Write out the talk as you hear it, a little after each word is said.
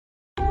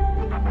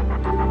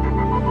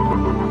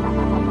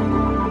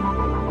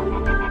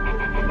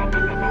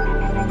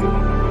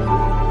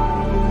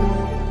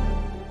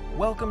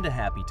Welcome to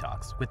Happy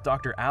Talks with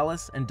Dr.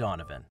 Alice and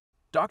Donovan.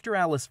 Dr.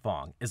 Alice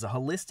Fong is a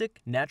holistic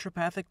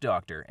naturopathic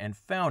doctor and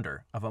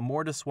founder of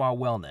Amor de Soi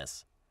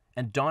Wellness.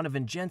 And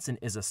Donovan Jensen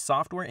is a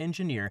software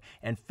engineer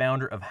and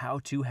founder of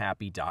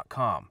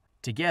HowToHappy.com.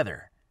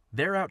 Together,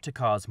 they're out to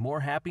cause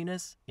more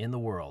happiness in the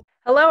world.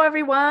 Hello,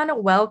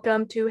 everyone.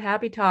 Welcome to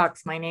Happy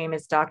Talks. My name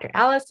is Dr.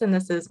 Alice, and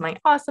this is my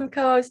awesome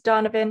co-host,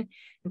 Donovan.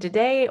 And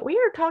today we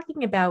are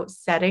talking about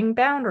setting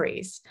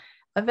boundaries,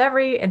 a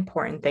very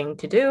important thing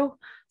to do.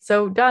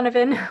 So,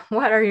 Donovan,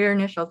 what are your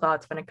initial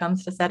thoughts when it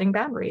comes to setting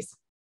boundaries?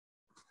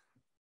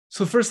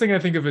 So the first thing I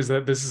think of is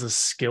that this is a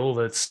skill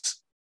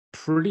that's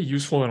pretty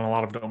useful in a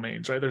lot of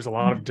domains, right? There's a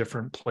lot of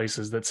different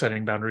places that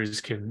setting boundaries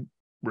can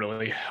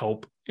really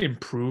help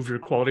improve your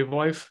quality of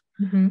life.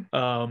 And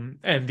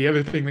the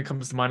other thing that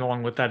comes to mind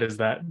along with that is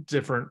that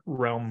different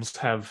realms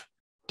have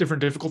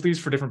different difficulties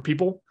for different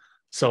people.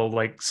 So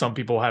like some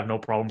people have no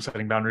problem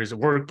setting boundaries at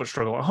work, but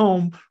struggle at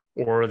home,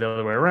 or the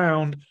other way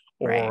around,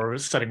 or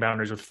setting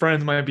boundaries with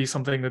friends might be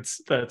something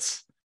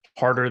that's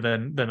harder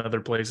than other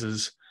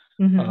places.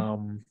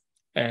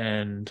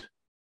 And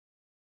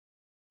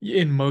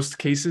in most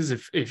cases,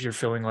 if you're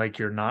feeling like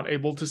you're not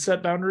able to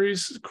set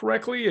boundaries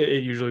correctly,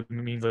 it usually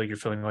means like you're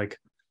feeling like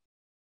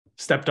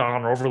stepped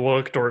on or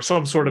overlooked or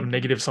some sort of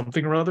negative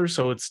something or other.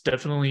 So it's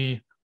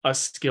definitely a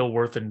skill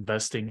worth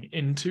investing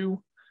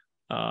into.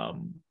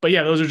 But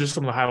yeah, those are just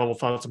some of the high level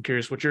thoughts. I'm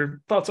curious what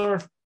your thoughts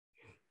are.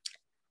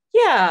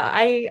 Yeah,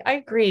 I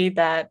agree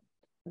that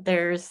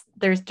there's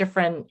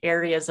different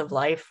areas of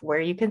life where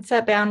you can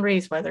set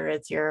boundaries, whether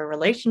it's your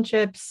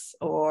relationships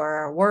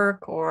or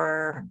work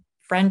or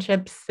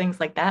friendships, things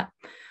like that.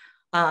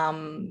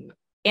 And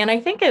I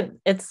think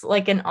it's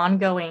like an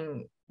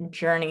ongoing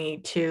journey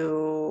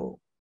to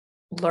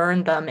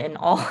learn them in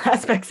all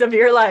aspects of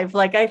your life.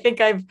 Like I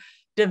think I've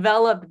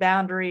developed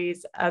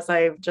boundaries as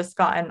I've just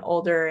gotten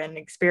older and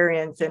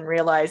experienced and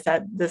realized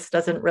that this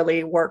doesn't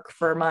really work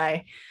for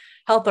my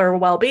health or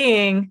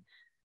well-being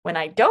when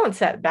I don't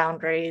set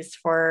boundaries.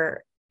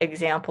 For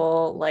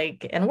example,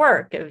 like in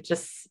work, of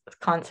just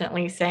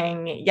constantly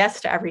saying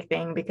yes to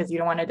everything because you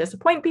don't want to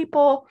disappoint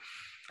people,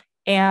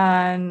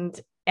 and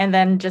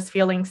then just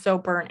feeling so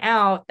burnt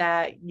out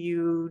that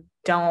you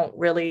don't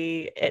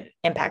really, it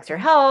impacts your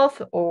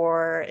health,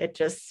 or it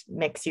just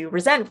makes you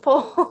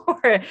resentful,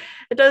 or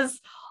it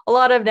does a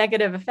lot of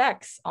negative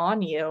effects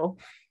on you.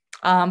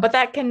 But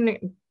that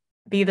can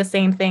be the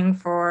same thing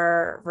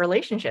for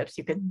relationships.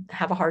 You could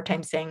have a hard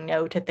time saying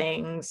no to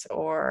things,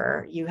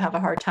 or you have a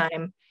hard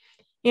time,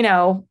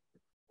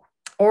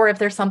 or if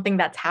there's something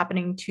that's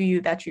happening to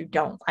you that you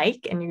don't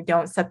like and you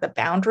don't set the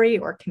boundary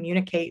or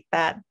communicate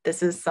that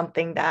this is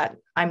something that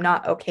I'm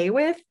not okay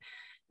with,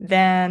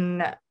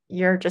 then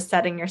you're just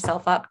setting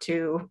yourself up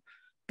to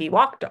be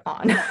walked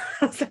on,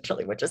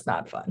 essentially, which is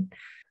not fun.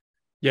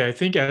 Yeah, I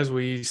think as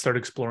we start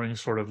exploring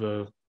sort of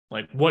the,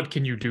 like, what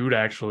can you do to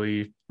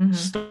actually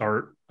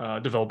start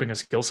developing a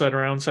skill set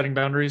around setting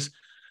boundaries,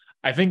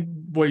 I think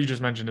what you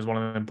just mentioned is one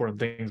of the important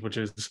things, which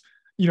is,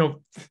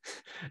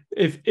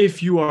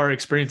 if you are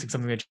experiencing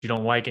something that you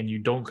don't like and you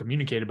don't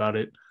communicate about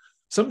it,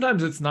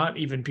 sometimes it's not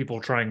even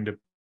people trying to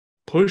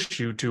push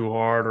you too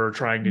hard or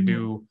trying to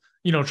do,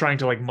 trying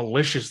to like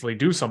maliciously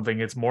do something.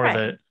 It's more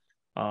that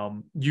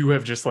you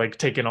have just like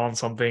taken on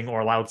something or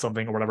allowed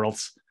something or whatever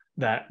else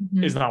that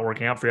is not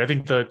working out for you. I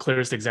think the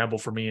clearest example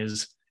for me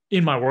is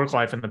in my work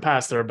life in the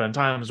past. There have been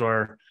times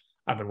where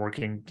I've been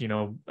working,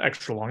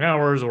 extra long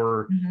hours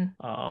or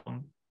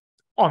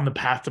on the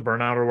path to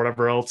burnout or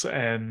whatever else.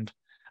 And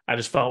I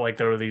just felt like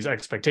there were these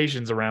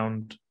expectations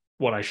around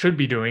what I should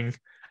be doing.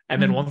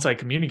 And then once I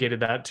communicated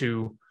that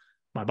to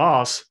my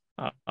boss,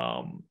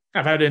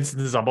 I've had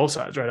instances on both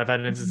sides, right? I've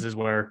had instances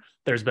where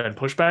there's been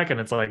pushback and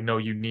it's like, no,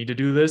 you need to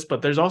do this.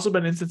 But there's also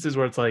been instances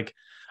where it's like,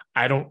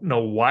 I don't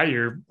know why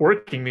you're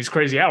working these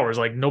crazy hours.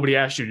 Like nobody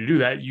asked you to do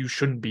that. You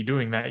shouldn't be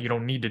doing that. You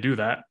don't need to do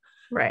that.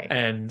 Right.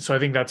 And so I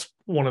think that's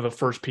one of the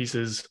first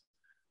pieces,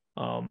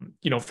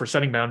 for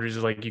setting boundaries,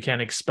 is like, you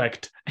can't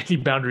expect any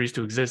boundaries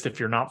to exist if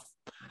you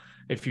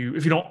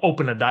don't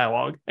open a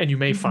dialogue. And you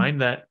may find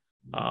that,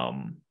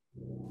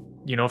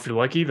 if you're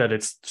lucky, that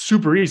it's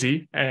super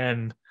easy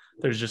and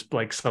there's just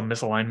like some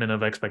misalignment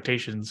of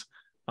expectations.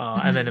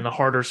 And then in the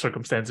harder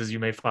circumstances, you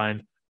may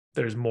find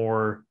there's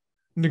more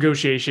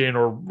negotiation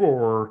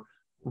or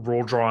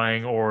role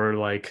drawing, or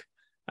like,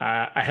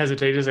 I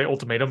hesitate to say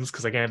ultimatums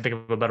because I can't think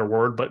of a better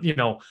word, but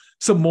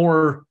some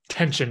more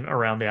tension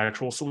around the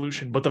actual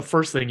solution. But the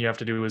first thing you have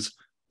to do is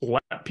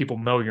let people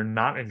know you're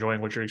not enjoying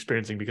what you're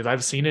experiencing, because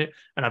I've seen it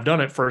and I've done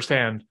it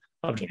firsthand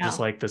of just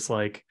like this,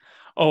 like,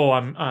 oh,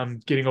 I'm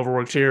getting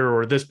overworked here,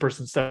 or this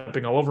person's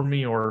stepping all over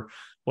me, or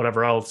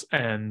whatever else.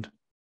 And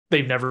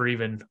they've never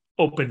even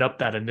opened up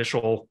that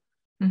initial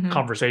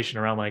conversation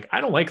around like, I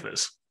don't like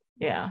this.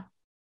 Yeah,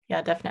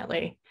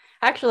 definitely.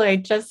 Actually, I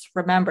just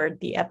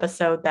remembered the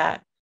episode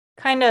that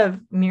kind of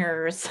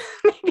mirrors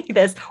maybe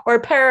this or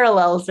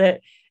parallels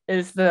it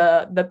is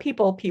the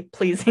people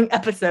pleasing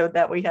episode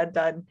that we had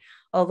done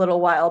a little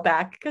while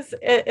back, because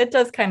it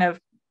does kind of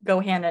go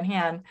hand in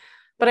hand.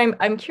 But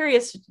I'm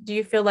curious, do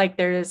you feel like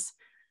there's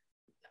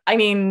I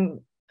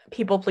mean,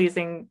 people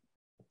pleasing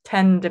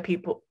tend to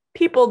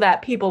people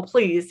that people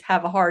please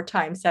have a hard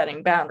time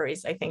setting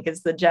boundaries, I think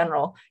is the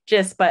general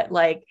gist. But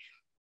like,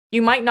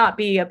 you might not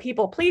be a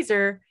people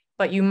pleaser,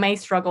 but you may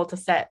struggle to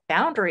set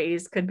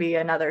boundaries, could be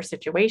another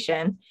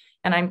situation.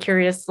 And I'm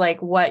curious,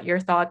 like, what your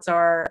thoughts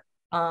are,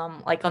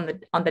 like on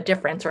the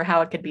difference or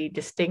how it could be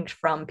distinct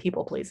from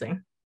people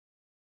pleasing.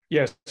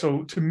 Yeah.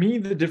 So to me,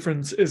 the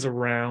difference is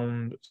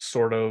around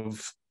sort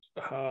of,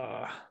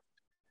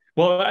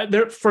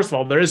 there, first of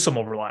all, there is some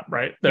overlap,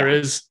 right? There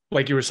is,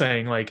 like you were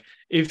saying, like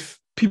if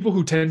people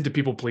who tend to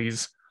people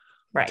please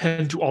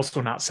tend to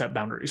also not set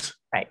boundaries.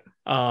 Right.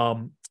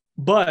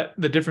 But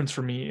the difference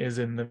for me is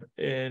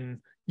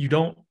in you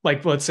don't,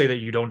 like, let's say that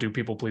you don't do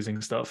people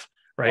pleasing stuff,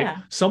 right? Yeah.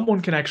 Someone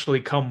can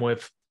actually come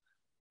with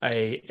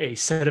a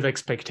set of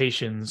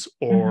expectations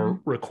or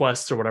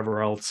requests or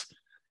whatever else,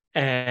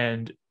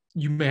 and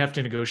you may have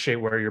to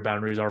negotiate where your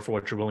boundaries are for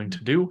what you're willing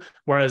to do.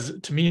 Whereas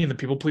to me, in the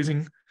people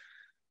pleasing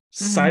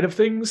side of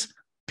things,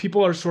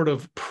 people are sort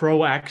of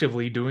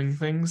proactively doing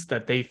things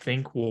that they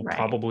think will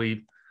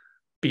probably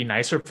be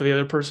nicer for the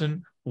other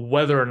person,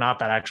 whether or not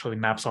that actually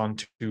maps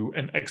onto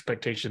an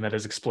expectation that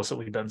has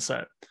explicitly been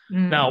set.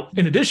 Now,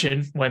 in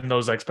addition, when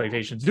those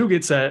expectations do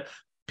get set,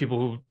 people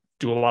who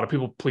do a lot of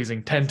people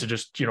pleasing tend to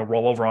just,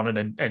 roll over on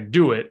it and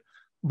do it.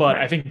 But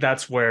I think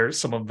that's where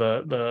some of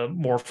the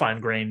more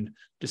fine-grained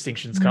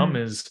distinctions come,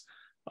 is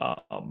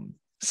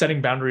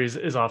setting boundaries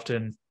is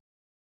often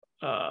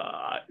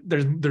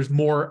there's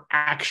more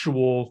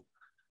actual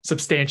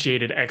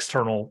substantiated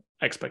external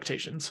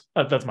expectations.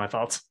 That's my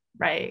thoughts.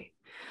 Right.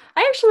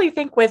 I actually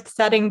think with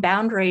setting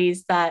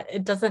boundaries that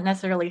it doesn't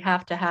necessarily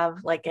have to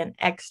have like an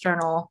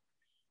external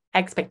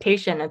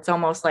expectation. It's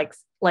almost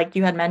like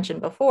you had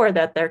mentioned before,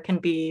 that there can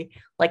be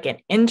like an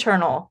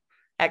internal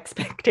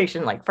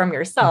expectation, like from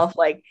yourself,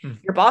 like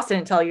your boss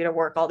didn't tell you to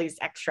work all these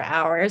extra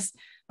hours,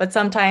 but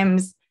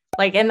sometimes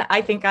like, and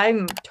I think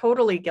I'm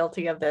totally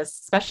guilty of this,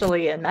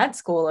 especially in med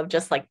school, of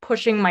just like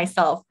pushing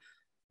myself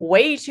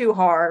way too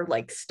hard,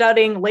 like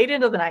studying late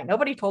into the night.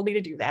 Nobody told me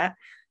to do that.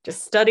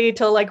 Just study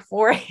till like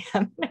 4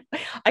 a.m.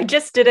 I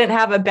just didn't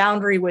have a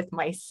boundary with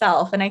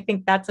myself. And I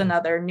think that's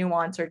another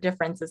nuance or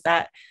difference, is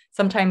that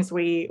sometimes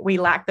we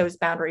lack those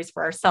boundaries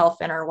for ourselves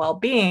and our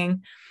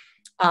well-being.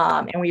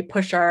 And we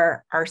push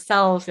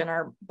ourselves and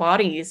our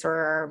bodies or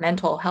our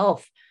mental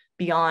health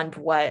beyond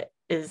what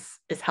is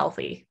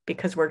healthy,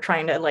 because we're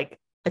trying to like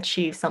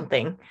achieve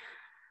something,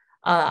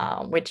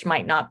 which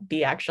might not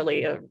be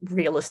actually a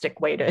realistic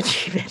way to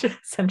achieve it,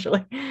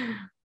 essentially.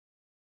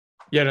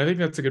 Yeah, and I think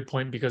that's a good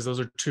point, because those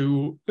are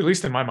two, at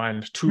least in my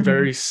mind, two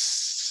very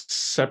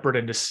separate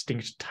and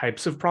distinct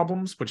types of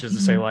problems, which is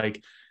to say,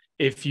 like,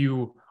 if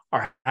you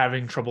are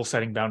having trouble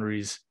setting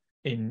boundaries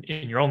in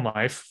your own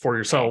life for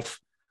yourself,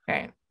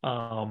 right.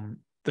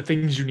 The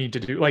things you need to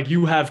do, like,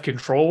 you have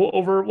control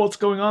over what's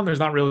going on. There's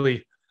not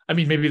really, I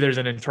mean, maybe there's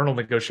an internal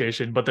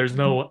negotiation, but there's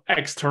no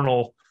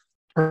external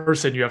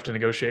person you have to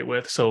negotiate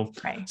with. So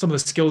some of the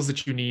skills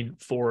that you need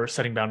for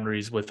setting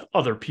boundaries with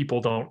other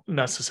people don't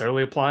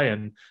necessarily apply,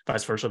 and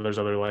vice versa. There's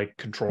other like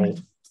control,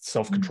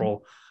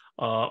 self-control,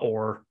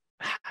 or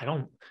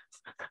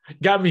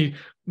got me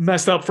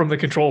messed up from the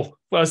control.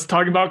 I was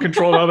talking about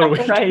control the other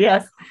week.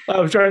 Yes. I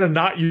was trying to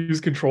not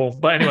use control,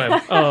 but anyway,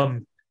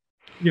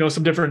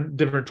 some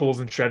different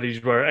tools and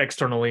strategies where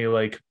externally,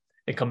 like,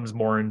 it comes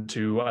more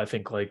into, I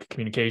think, like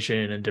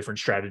communication and different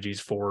strategies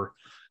for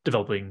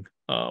developing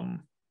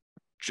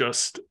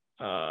just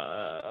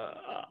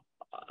a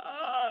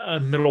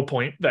middle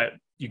point that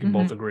you can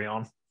both agree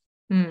on.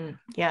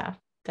 Yeah,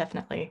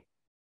 definitely.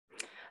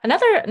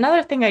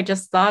 Another thing I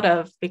just thought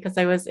of, because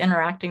I was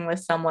interacting with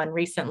someone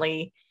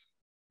recently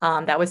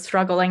that was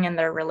struggling in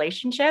their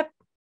relationship,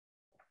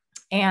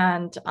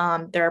 and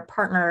their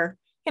partner,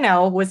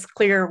 was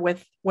clear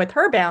with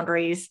her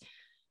boundaries.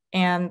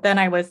 And then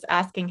I was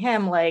asking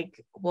him,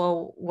 like,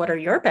 well, what are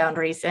your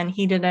boundaries? And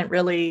he didn't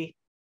really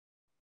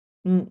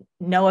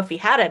know if he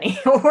had any,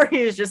 or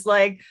he was just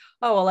like,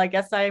 oh, well, I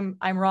guess I'm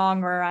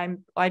wrong, or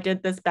I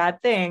did this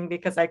bad thing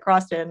because I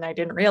crossed it and I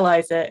didn't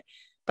realize it.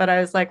 But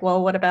I was like,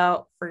 well, what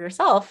about for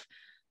yourself?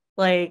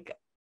 Like,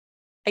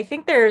 I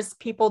think there's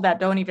people that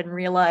don't even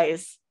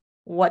realize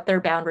what their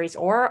boundaries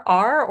are,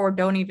 or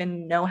don't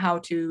even know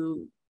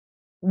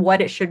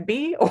what it should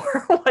be,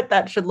 or what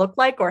that should look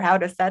like, or how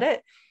to set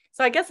it.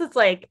 So I guess it's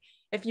like,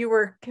 if you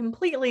were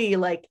completely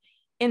like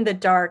in the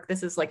dark,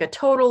 this is like a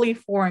totally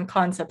foreign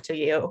concept to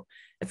you.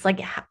 It's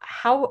like,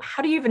 how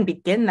do you even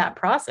begin that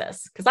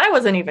process? Because I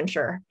wasn't even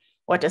sure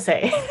what to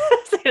say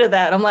to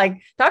that. I'm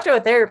like, talk to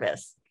a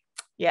therapist.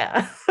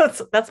 Yeah,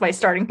 that's my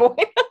starting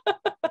point.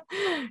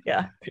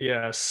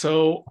 Yeah.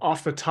 So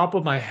off the top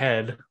of my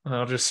head,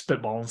 I'll just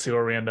spitball and see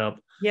where we end up.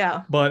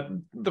 Yeah. But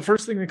the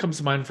first thing that comes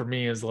to mind for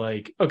me is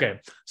like, okay,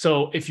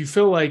 so if you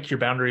feel like your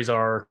boundaries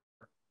are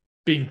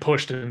being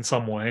pushed in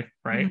some way,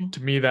 right?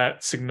 To me,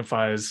 that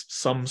signifies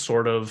some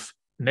sort of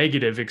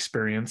negative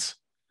experience.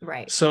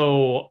 Right.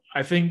 So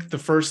I think the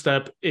first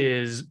step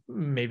is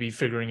maybe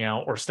figuring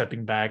out or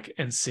stepping back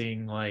and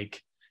seeing,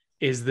 like,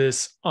 is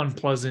this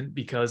unpleasant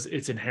because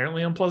it's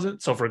inherently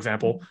unpleasant? So for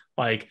example,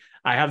 like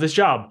I have this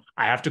job,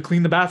 I have to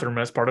clean the bathroom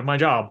as part of my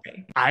job.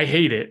 I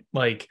hate it.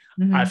 Like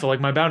I feel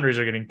like my boundaries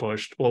are getting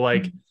pushed. Well,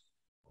 like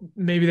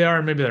maybe they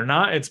are, maybe they're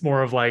not. It's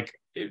more of like,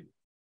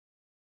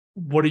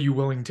 what are you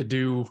willing to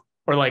do?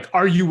 Or like,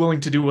 are you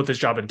willing to do what this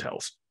job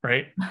entails?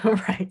 Right.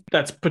 Right.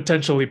 That's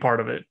potentially part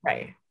of it.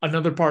 Right.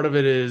 Another part of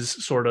it is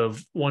sort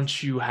of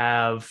once you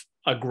have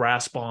a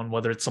grasp on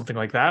whether it's something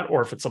like that,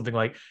 or if it's something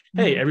like,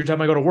 hey, every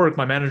time I go to work,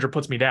 my manager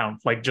puts me down,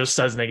 like just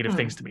says negative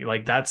things to me.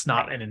 Like that's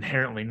not an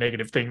inherently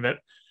negative thing that,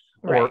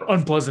 or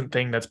unpleasant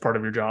thing that's part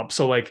of your job.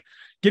 So like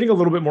getting a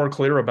little bit more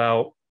clear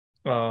about,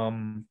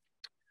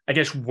 I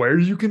guess where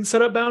you can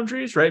set up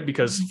boundaries, right?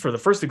 Because for the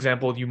first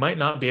example, you might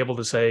not be able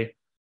to say,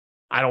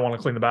 I don't want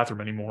to clean the bathroom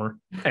anymore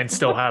and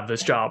still have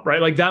this job,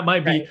 right? Like that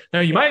might be,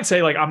 now you might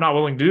say like, I'm not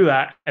willing to do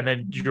that. And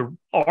then you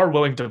are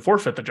willing to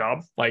forfeit the job.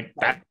 Like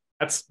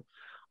that's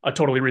a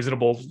totally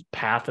reasonable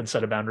path and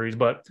set of boundaries.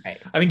 But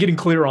I think getting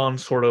clear on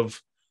sort of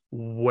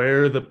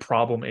where the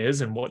problem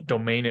is and what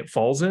domain it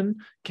falls in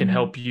can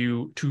help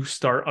you to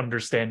start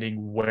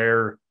understanding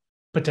where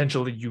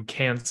potentially you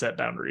can set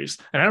boundaries.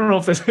 And I don't know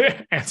if this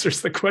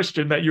answers the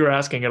question that you're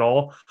asking at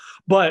all,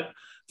 but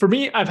for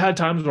me, I've had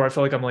times where I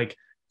feel like I'm like,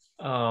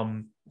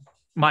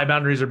 my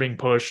boundaries are being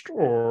pushed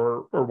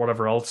or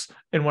whatever else.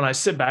 And when I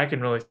sit back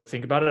and really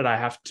think about it, I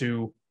have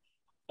to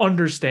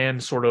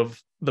understand sort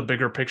of the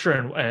bigger picture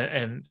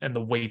and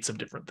the weights of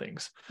different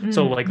things.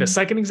 So like the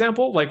second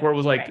example, like where it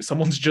was like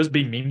someone's just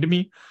being mean to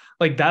me,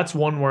 like that's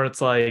one where it's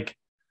like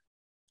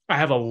I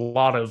have a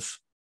lot of,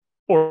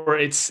 or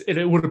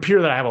it would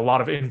appear that I have a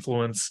lot of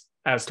influence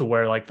as to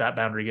where like that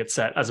boundary gets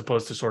set, as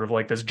opposed to sort of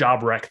like this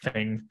job wreck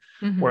thing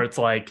where it's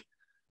like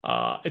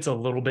it's a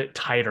little bit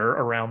tighter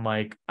around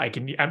like I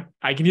can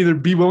either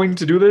be willing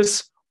to do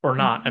this or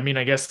not. I mean,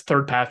 I guess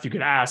third path you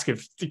could ask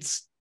if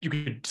it's, you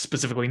could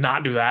specifically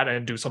not do that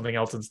and do something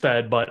else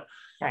instead. But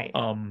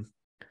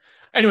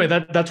anyway,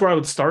 that's where I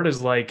would start,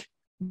 is like,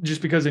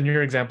 just because in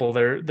your example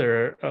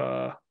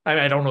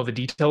I don't know the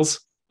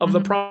details of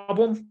the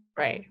problem,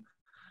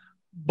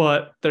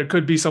 but there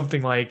could be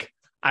something like,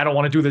 I don't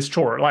want to do this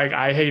chore, like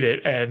I hate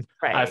it, and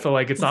I feel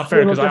like it's not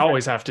fair because I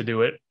always have to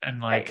do it, and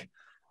like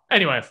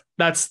anyway,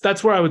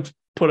 that's where I would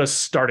put a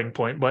starting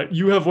point. But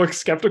you have looked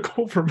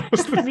skeptical for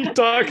most of me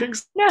talking.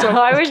 No, so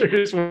I was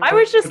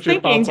just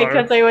thinking,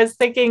 because I was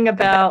thinking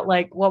about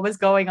like what was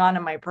going on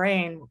in my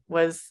brain,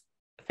 was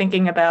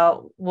thinking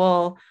about,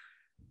 well,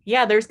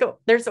 yeah,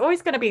 there's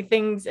always going to be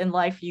things in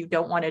life you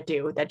don't want to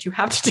do that you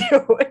have to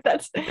do.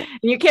 And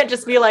you can't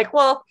just be like,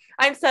 well,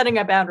 I'm setting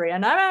a boundary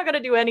and I'm not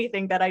going to do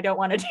anything that I don't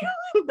want to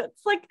do.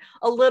 That's like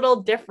a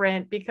little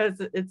different, because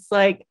it's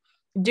like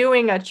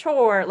doing a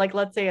chore, like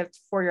let's say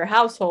it's for your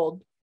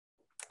household,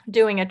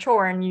 doing a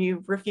chore and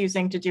you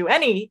refusing to do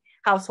any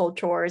household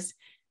chores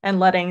and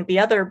letting the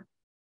other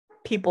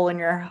people in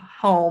your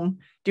home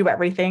do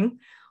everything.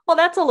 Well,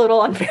 that's a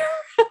little unfair.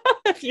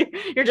 If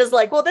you're just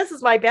like, well, this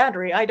is my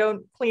boundary, I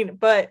don't clean it.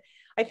 But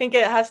I think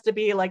it has to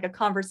be like a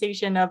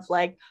conversation of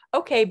like,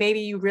 okay,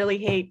 maybe you really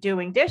hate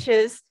doing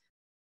dishes.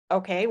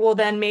 Okay, well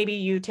then maybe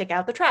you take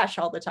out the trash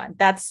all the time.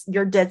 That's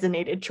your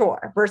designated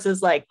chore,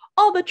 versus like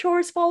all the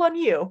chores fall on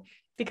you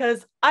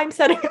because I'm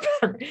setting a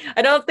boundary.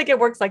 I don't think it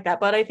works like that,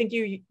 but I think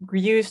you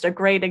used a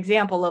great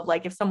example of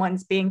like, if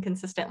someone's being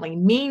consistently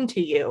mean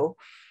to you,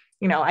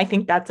 I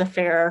think that's a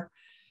fair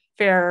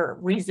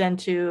reason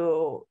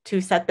to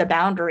set the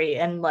boundary.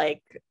 And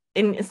like,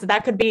 so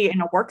that could be in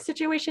a work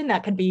situation,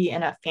 that could be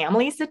in a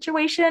family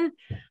situation.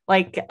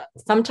 Like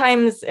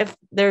sometimes if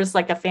there's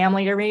like a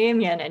family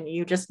reunion and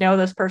you just know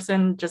this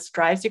person just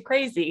drives you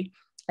crazy,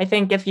 I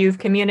think if you've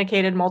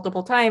communicated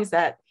multiple times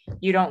that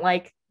you don't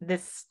like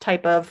this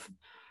type of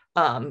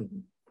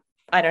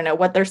I don't know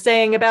what they're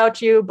saying about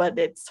you, but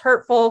it's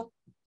hurtful,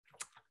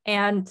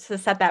 and to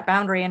set that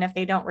boundary. And if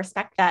they don't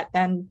respect that,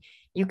 then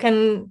you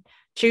can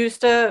choose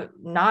to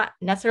not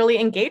necessarily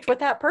engage with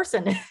that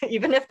person,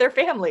 even if they're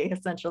family,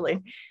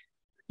 essentially.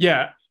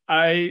 Yeah,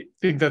 I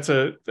think that's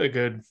a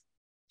good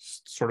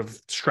sort of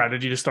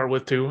strategy to start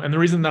with too. And the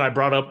reason that I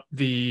brought up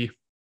the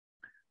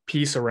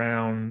piece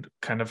around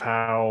kind of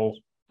how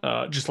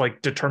just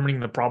like determining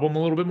the problem a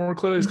little bit more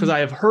clearly is because I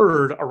have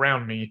heard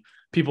around me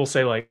people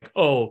say like,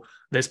 oh,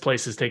 this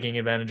place is taking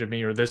advantage of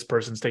me, or this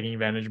person's taking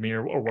advantage of me,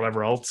 or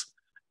whatever else.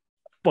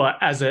 But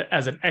as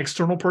an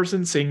external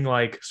person seeing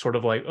like sort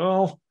of like,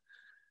 oh,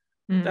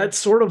 that's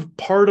sort of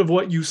part of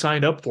what you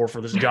signed up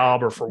for this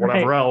job or for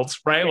whatever else,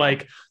 right? Yeah.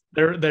 Like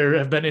there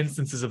have been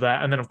instances of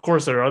that. And then of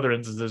course there are other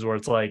instances where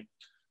it's like,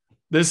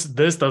 this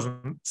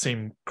doesn't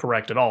seem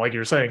correct at all. Like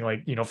you're saying,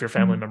 like, if your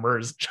family member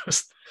is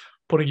just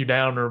putting you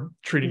down or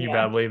treating you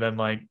badly, then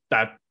like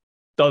that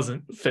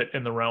doesn't fit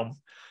in the realm.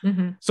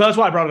 So that's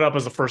why I brought it up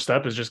as the first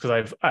step, is just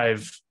because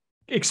I've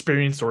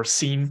experienced or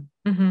seen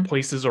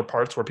places or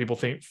parts where people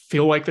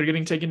feel like they're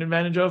getting taken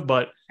advantage of,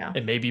 but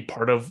it may be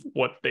part of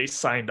what they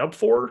signed up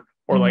for,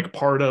 or like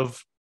part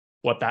of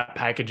what that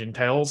package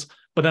entails.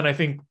 But then I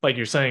think, like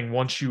you're saying,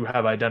 once you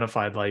have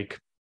identified like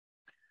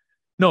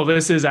No,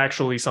 this is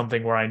actually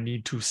something where I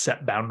need to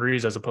set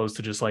boundaries as opposed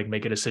to just like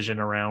make a decision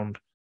around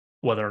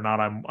whether or not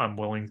I'm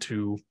willing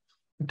to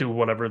do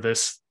whatever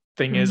this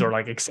thing is, or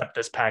like accept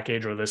this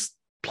package or this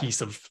piece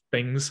of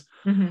things.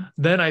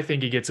 Then I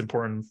think it gets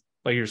important,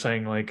 like you're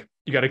saying, like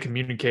you got to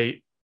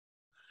communicate.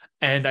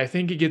 And I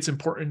think it gets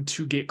important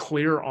to get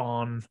clear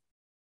on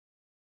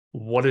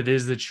what it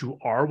is that you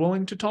are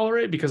willing to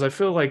tolerate, because I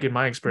feel like in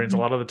my experience, a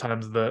lot of the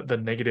times the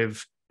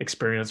negative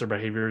experience or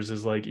behaviors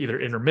is like either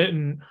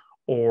intermittent,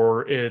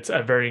 or it's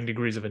at varying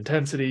degrees of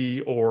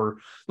intensity, or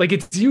like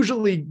it's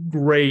usually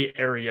gray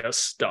area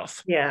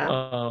stuff.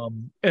 Yeah.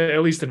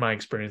 At least in my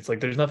experience, like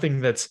there's nothing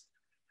that's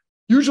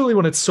usually,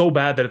 when it's so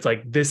bad that it's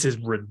like, this is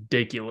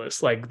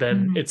ridiculous, like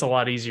then it's a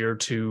lot easier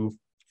to,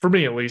 for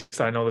me at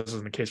least, I know this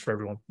isn't the case for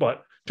everyone,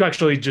 but to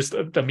actually just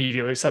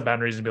immediately set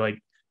boundaries and be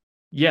like,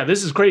 yeah,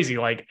 this is crazy.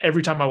 Like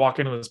every time I walk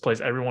into this place,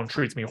 everyone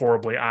treats me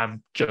horribly.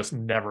 I'm just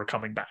never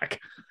coming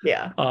back.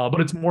 Yeah. But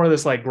it's more of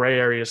this like gray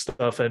area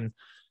stuff. And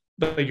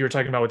like you were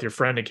talking about with your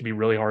friend, it can be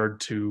really hard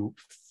to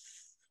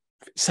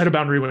set a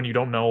boundary when you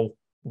don't know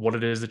what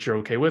it is that you're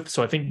okay with.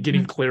 So I think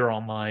getting clear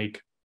on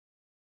like,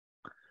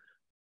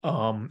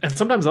 and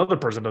sometimes the other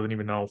person doesn't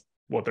even know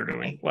what they're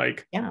doing.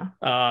 Like,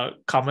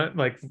 comment,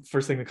 like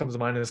first thing that comes to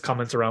mind is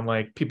comments around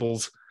like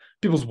people's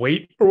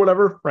weight or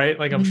whatever, right?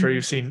 Like I'm sure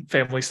you've seen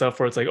family stuff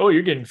where it's like, oh,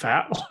 you're getting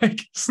fat,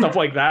 like stuff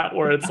like that,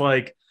 where it's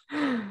like,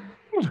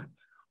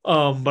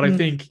 but I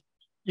think,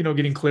 you know,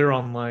 getting clear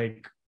on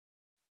like,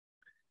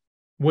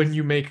 when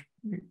you make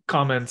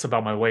comments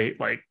about my weight,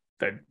 like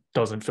that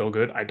doesn't feel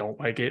good. I don't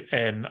like it.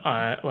 And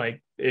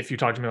like, if you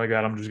talk to me like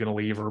that, I'm just going to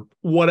leave, or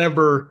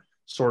whatever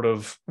sort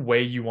of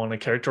way you want to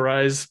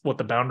characterize what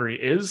the boundary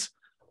is.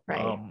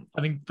 Right.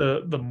 I think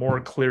the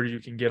more clear you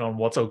can get on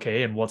what's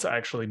okay and what's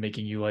actually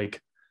making you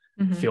like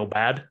feel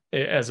bad,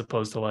 as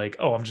opposed to like,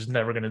 oh, I'm just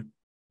never going to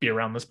be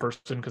around this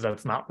person because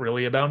that's not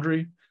really a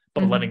boundary,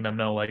 but letting them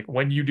know like,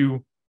 when you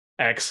do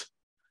X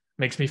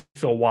makes me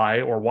feel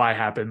Y, or Y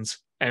happens.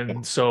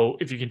 And so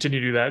if you continue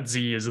to do that,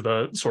 Z is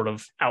the sort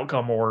of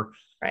outcome or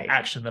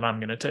action that I'm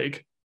going to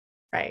take.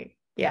 Right.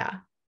 Yeah.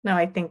 No,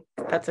 I think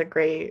that's a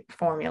great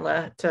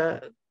formula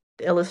to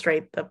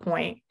illustrate the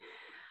point.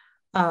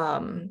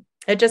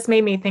 It just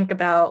made me think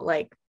about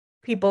like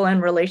people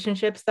in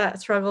relationships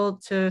that struggle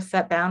to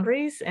set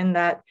boundaries, and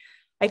that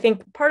I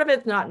think part of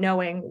it's not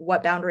knowing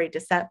what boundary to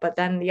set, but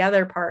then the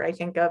other part I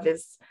think of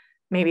is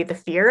maybe the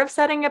fear of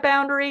setting a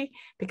boundary,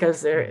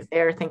 because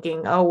they're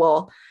thinking, oh,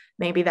 well,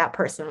 maybe that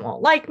person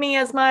won't like me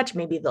as much,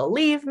 maybe they'll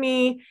leave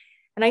me.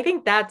 And I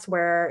think that's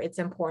where it's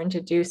important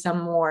to do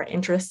some more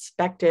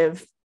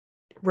introspective,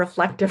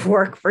 reflective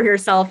work for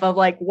yourself of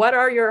like, what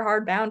are your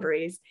hard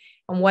boundaries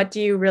and what do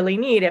you really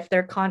need if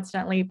they're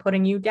constantly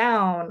putting you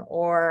down,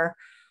 or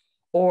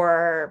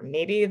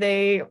maybe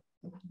they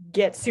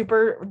get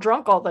super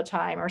drunk all the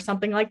time or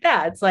something like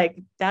that. It's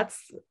like, that's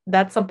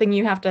something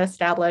you have to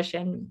establish,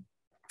 and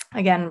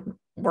again,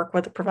 work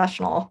with a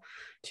professional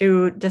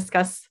to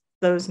discuss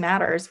those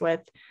matters with.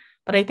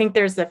 But I think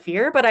there's the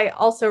fear, but I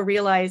also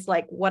realize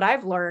like what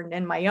I've learned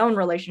in my own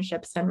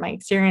relationships and my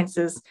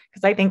experiences,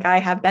 because I think I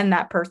have been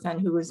that person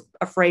who was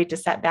afraid to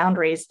set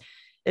boundaries,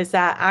 is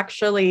that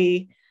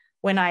actually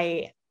when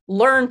I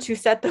learn to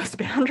set those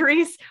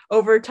boundaries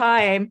over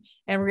time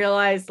and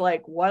realize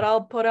like what I'll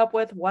put up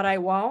with, what I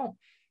won't,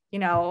 you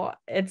know,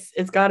 it's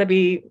got to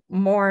be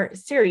more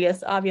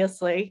serious,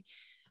 obviously.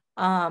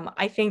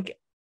 I think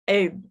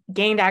it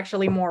gained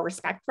actually more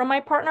respect from my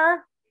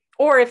partner.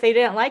 Or if they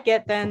didn't like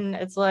it, then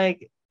it's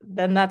like,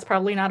 then that's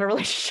probably not a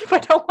relationship I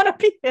don't want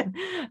to be in.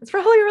 It's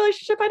probably a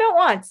relationship I don't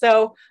want.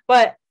 So,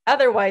 but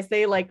otherwise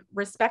they like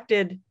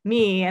respected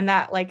me, and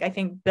that like, I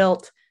think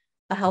built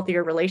a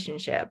healthier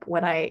relationship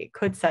when I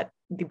could set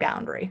the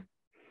boundary.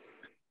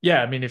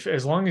 Yeah. I mean,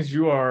 as long as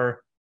you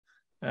are,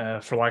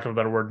 for lack of a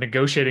better word,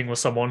 negotiating with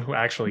someone who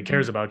actually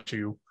cares about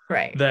you,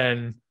 right,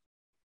 then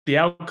the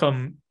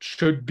outcome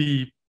should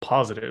be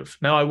positive.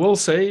 Now, I will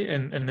say,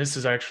 and this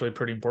is actually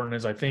pretty important,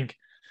 is I think,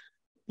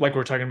 like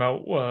we're talking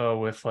about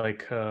with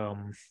like,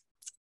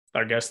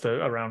 I guess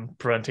around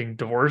preventing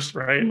divorce,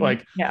 right?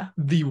 Like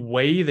the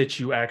way that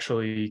you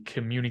actually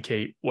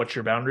communicate what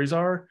your boundaries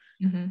are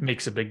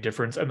makes a big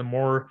difference. And the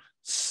more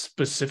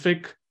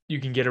specific you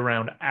can get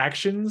around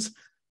actions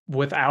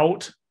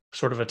without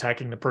sort of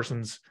attacking the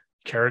person's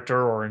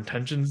character or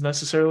intentions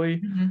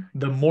necessarily,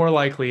 the more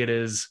likely it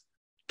is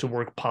to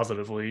work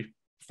positively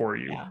for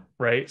you.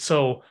 Right.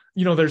 So,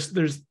 you know,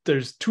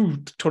 there's two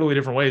totally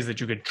different ways that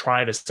you could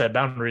try to set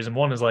boundaries. And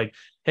one is like,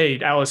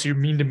 hey, Alice, you're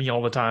mean to me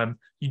all the time.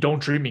 You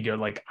don't treat me good.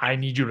 Like, I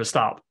need you to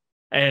stop.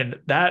 And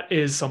that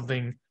is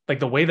something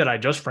like the way that I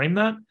just framed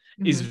that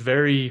is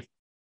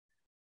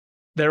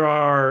there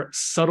are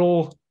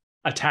subtle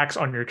attacks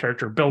on your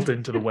character built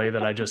into the way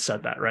that I just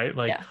said that, right?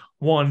 Like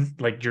one,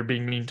 like you're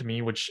being mean to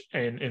me, which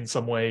in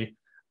some way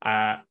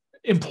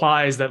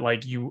implies that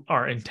like you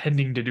are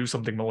intending to do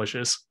something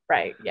malicious,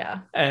 right? Yeah.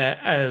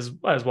 As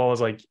well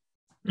as like,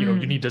 you know,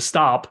 you need to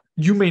stop.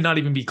 You may not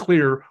even be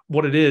clear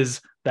what it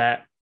is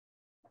that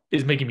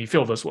is making me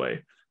feel this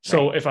way,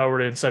 So Right. if I were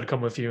to instead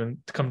come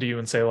to you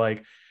and say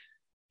like,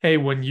 hey,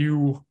 when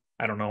you,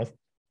 I don't know,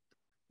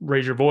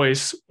 raise your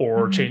voice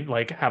or Mhm. change,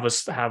 like have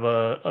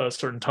a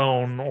certain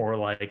tone, or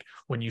like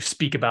when you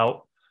speak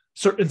about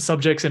certain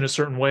subjects in a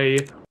certain way,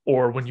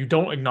 or when you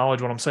don't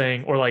acknowledge what I'm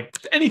saying, or like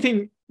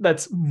anything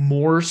that's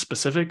more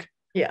specific,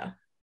 Yeah.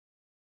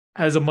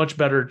 has a much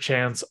better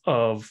chance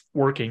of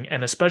working.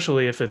 And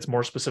especially if it's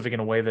more specific in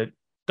a way that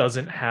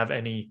doesn't have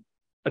any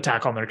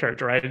attack on their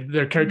character, right?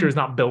 Their character is Mhm.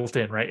 not built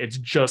in, right? It's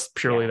just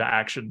purely Yeah. the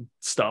action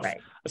stuff.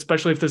 Right.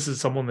 Especially if this is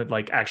someone that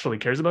like actually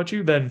cares about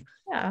you, then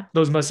Yeah.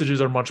 those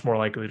messages are much more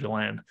likely to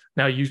land.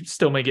 Now, you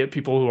still may get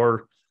people who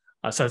are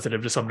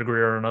sensitive to some degree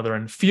or another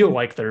and feel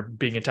like they're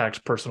being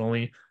attacked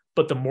personally,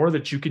 but the more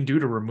that you can do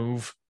to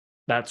remove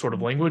that sort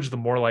of language, the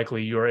more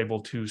likely you're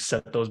able to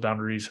set those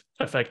boundaries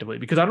effectively.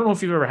 Because I don't know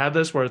if you've ever had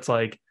this where it's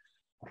like,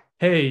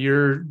 hey,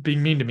 you're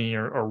being mean to me,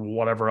 or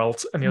whatever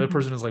else. And the other Mhm.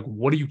 person is like,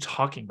 what are you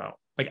talking about?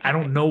 Like, I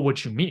Right. don't know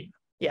what you mean.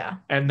 Yeah.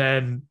 And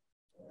then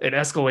it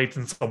escalates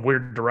in some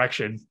weird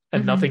direction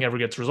and Mhm. nothing ever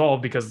gets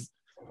resolved because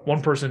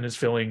one person is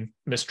feeling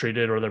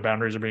mistreated or their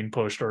boundaries are being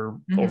pushed or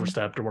Mhm.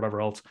 overstepped or whatever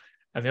else.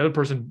 And the other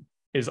person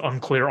is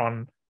unclear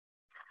on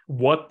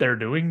what they're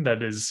doing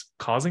that is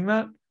causing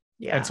that.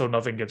 Yeah. And so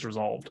nothing gets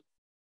resolved.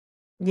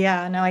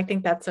 Yeah, no, I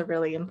think that's a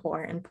really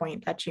important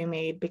point that you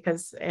made,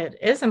 because it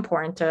is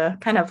important to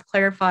kind of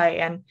clarify.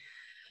 And,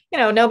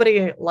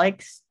 nobody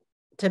likes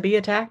to be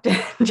attacked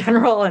in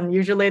general, and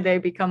usually they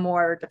become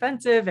more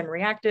defensive and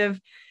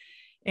reactive.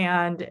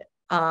 And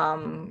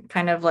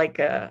kind of like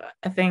a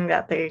thing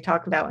that they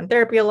talk about in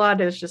therapy a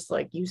lot is just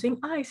like using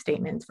I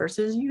statements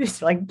versus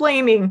use, like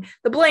blaming.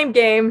 The blame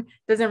game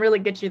doesn't really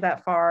get you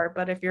that far.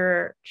 But if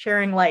you're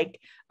sharing like,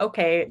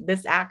 okay,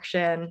 this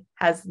action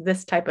has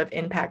this type of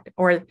impact,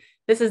 or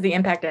this is the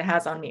impact it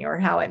has on me, or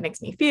how it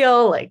makes me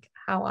feel, like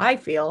how I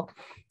feel,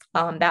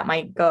 that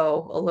might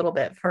go a little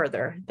bit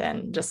further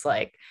than just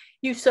like,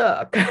 you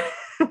suck.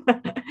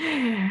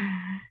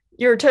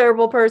 You're a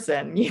terrible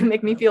person. You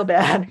make me feel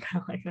bad.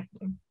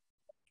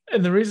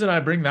 And the reason I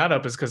bring that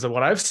up is because of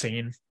what I've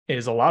seen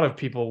is a lot of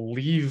people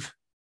leave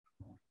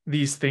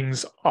these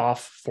things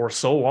off for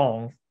so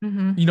long.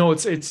 Mm-hmm.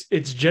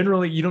 It's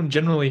generally, you don't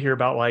generally hear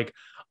about like,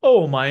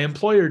 oh, my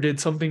employer did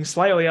something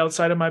slightly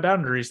outside of my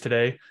boundaries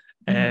today,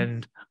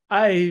 and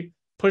I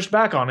pushed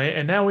back on it,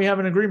 and now we have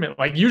an agreement.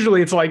 Like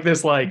usually it's like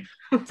this, like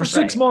for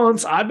 6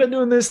 months I've been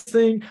doing this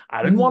thing,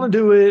 I didn't want to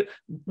do it,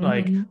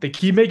 like they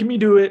keep making me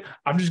do it,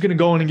 I'm just gonna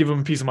go in and give them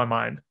a piece of my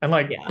mind. And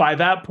like by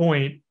that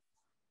point,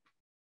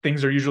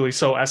 things are usually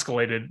so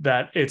escalated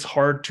that it's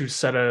hard to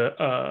set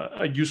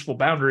a useful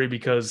boundary,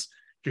 because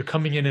you're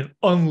coming in and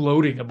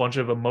unloading a bunch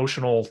of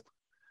emotional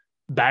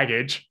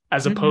baggage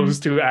as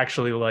opposed to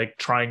actually like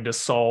trying to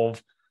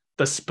solve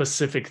the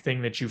specific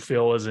thing that you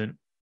feel isn't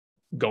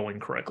going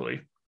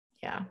correctly.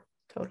 Yeah,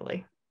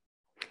 totally.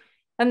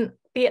 And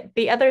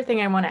the other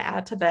thing I want to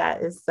add to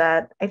that is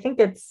that I think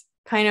it's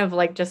kind of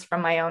like, just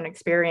from my own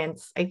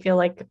experience, I feel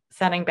like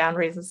setting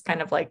boundaries is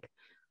kind of like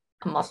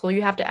a muscle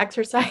you have to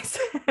exercise,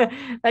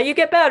 that you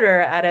get better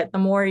at it the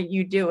more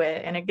you do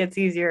it, and it gets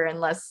easier and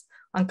less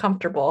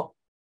uncomfortable.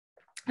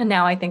 And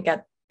now I think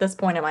at this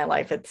point in my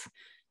life, it's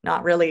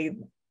not really,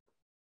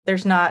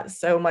 there's not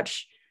so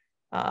much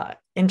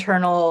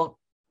internal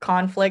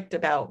conflict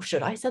about,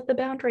 should I set the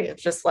boundary?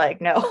 It's just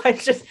like, no,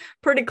 it's just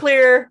pretty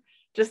clear,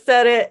 just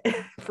set it,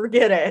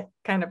 forget it,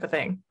 kind of a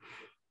thing.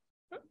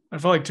 I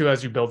feel like too,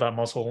 as you build that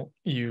muscle,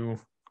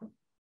 you,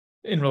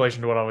 in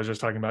relation to what I was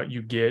just talking about,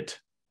 you get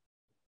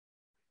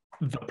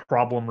the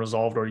problem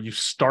resolved, or you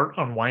start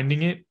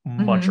unwinding it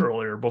much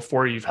earlier,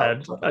 before you've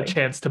had a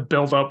chance to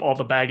build up all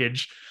the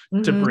baggage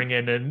to bring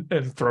in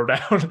and throw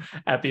down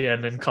at the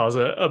end and cause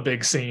a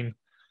big scene.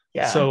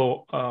 Yeah.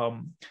 So,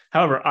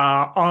 however,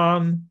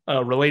 on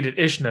a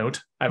related-ish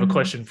note, I have a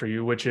question for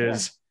you, which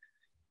is,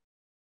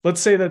 let's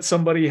say that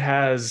somebody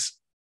has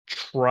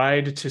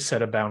tried to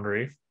set a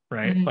boundary,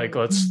 right? Like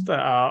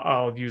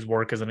I'll use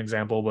work as an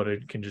example, but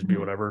it can just be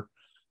whatever.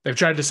 They've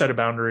tried to set a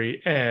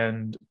boundary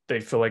and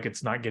they feel like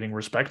it's not getting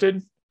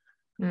respected.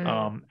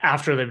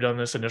 After they've done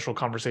this initial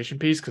conversation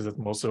piece, because that's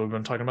mostly what we've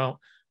been talking about,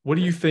 what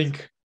do you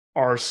think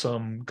are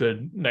some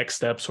good next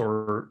steps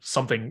or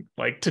something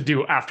like to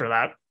do after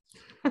that?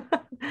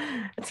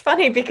 It's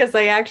funny because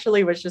I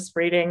actually was just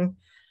reading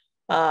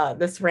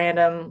this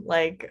random,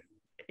 like,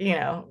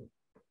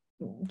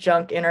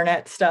 junk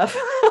internet stuff,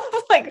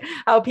 like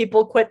how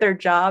people quit their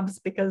jobs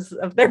because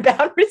of their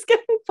boundaries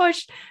getting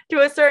pushed to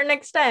a certain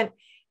extent,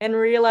 and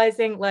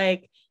realizing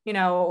like,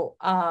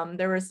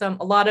 there was a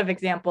lot of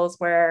examples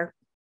where,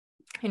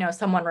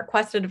 someone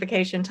requested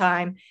vacation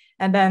time,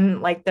 and then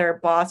like their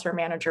boss or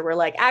manager were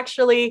like,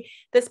 actually,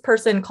 this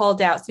person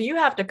called out, so you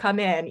have to come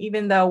in,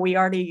 even though we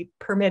already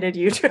permitted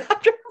you to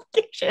have your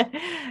vacation.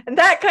 And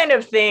that kind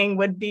of thing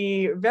would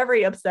be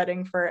very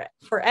upsetting for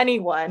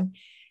anyone.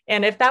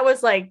 And if that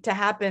was like to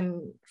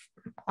happen,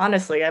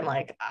 honestly, I'm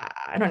like,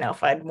 I don't know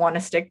if I'd want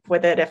to stick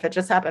with it if it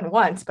just happened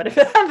once, but if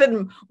it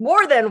happened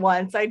more than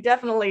once, I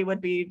definitely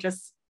would be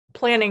just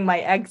planning my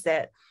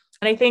exit.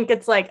 And I think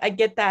it's like, I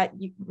get that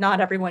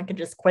not everyone can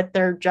just quit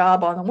their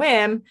job on a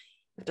whim. You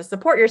have to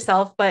support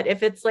yourself. But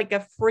if it's like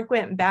a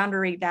frequent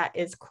boundary that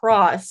is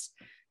crossed,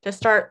 to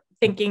start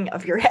thinking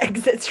of your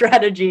exit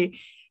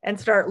strategy and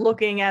start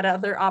looking at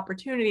other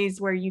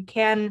opportunities where you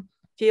can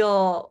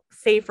feel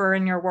safer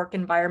in your work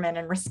environment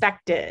and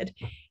respected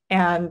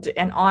and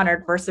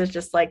honored versus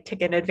just like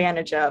taken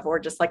advantage of, or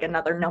just like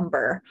another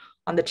number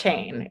on the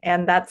chain.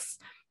 And that's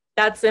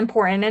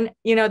important. And,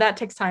 you know, that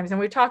takes time. And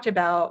we've talked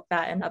about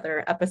that in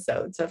other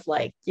episodes of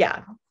like,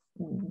 yeah,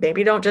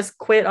 maybe don't just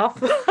quit off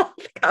the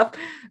cuff.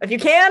 If you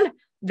can,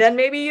 then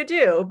maybe you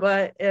do.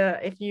 But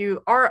if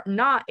you are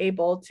not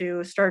able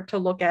to, start to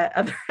look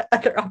at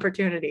other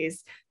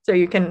opportunities so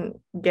you can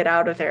get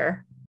out of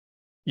there.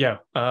 Yeah,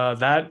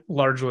 that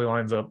largely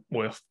lines up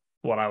with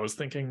what I was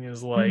thinking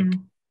is like,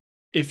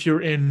 if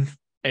you're in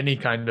any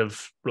kind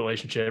of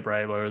relationship,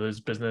 right, whether it's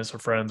business or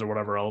friends or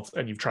whatever else,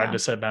 and you've tried to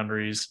set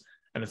boundaries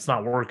and it's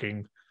not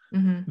working,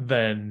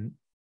 then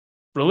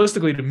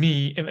realistically to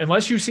me,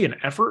 unless you see an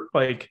effort,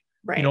 like,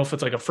 you know, if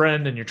it's like a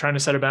friend and you're trying to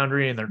set a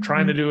boundary and they're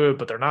trying to do it,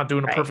 but they're not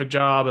doing a perfect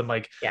job. And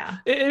like,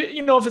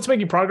 you know, if it's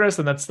making progress,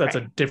 then that's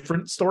a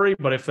different story.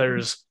 But if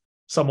there's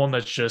someone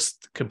that's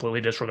just completely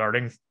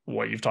disregarding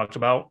what you've talked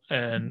about,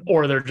 and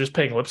or they're just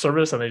paying lip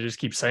service and they just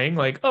keep saying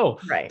like, oh,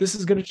 this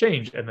is going to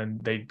change, and then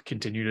they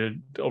continue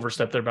to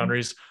overstep their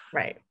boundaries,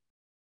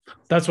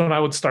 that's when I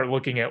would start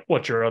looking at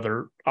what your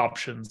other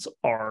options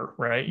are,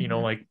 right? You know,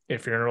 like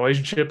if you're in a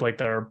relationship, like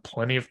there are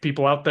plenty of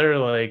people out there,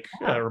 like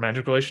a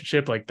romantic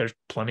relationship, like there's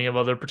plenty of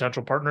other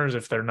potential partners.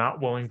 If they're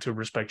not willing to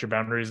respect your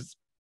boundaries,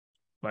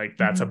 like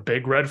that's a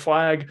big red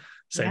flag.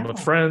 Same with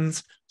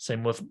friends,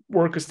 same with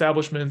work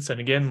establishments. And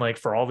again, like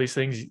for all these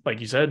things, like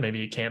you said,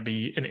 maybe it can't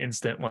be an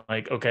instant,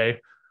 like, okay,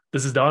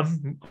 this is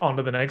done, on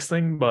to the next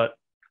thing. But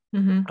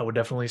I would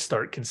definitely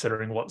start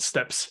considering what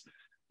steps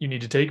you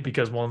need to take,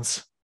 because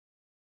once,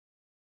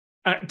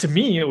 to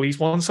me at least,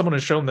 once someone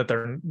has shown that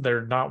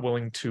they're not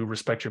willing to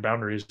respect your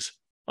boundaries,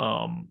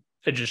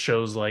 it just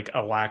shows like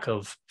a lack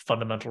of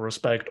fundamental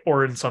respect,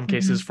 or in some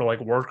cases for like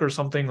work or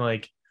something,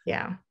 like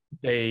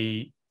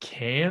they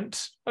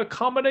can't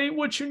accommodate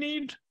what you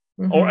need.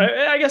 Or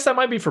I guess that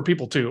might be for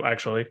people too,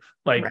 actually.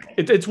 Like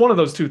it's one of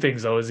those two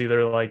things though, is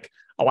either like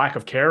a lack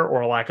of care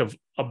or a lack of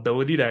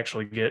ability to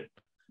actually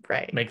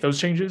make those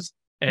changes.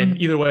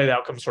 And either way, the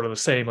outcome's sort of the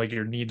same. Like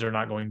your needs are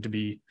not going to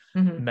be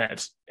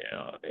met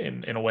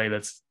in a way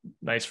that's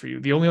nice for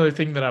you. The only other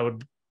thing that I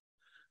would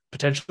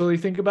potentially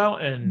think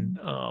about and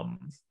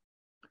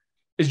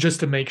is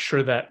just to make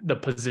sure that the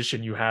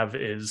position you have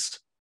is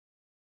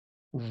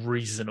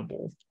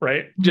reasonable,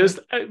 right? Just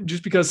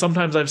because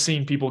sometimes I've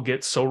seen people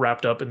get so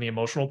wrapped up in the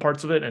emotional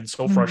parts of it and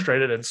so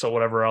frustrated and so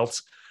whatever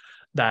else,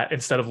 that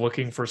instead of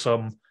looking for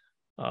some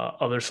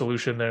other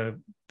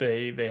solution,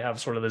 they have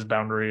sort of this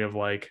boundary of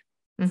like,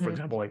 for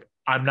example, like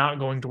I'm not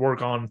going to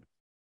work on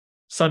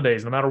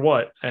Sundays no matter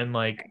what. And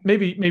like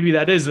maybe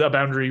that is a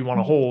boundary you want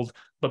to hold,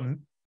 but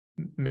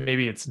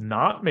maybe it's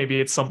not. Maybe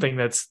it's something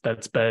that's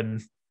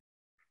been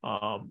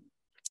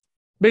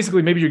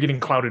basically, maybe you're getting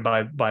clouded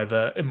by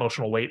the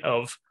emotional weight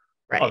of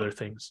other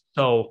things.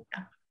 So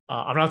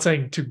I'm not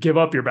saying to give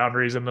up your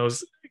boundaries in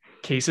those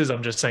cases.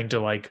 I'm just saying to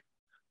like,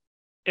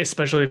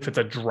 especially if it's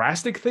a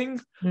drastic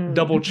thing,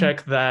 double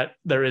check that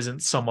there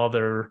isn't some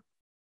other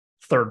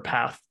third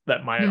path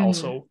that might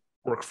also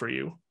work for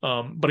you.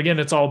 But again,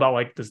 it's all about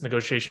like this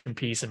negotiation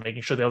piece and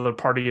making sure the other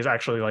party is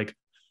actually like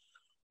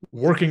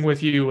working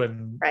with you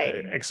and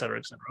et cetera,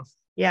 et cetera.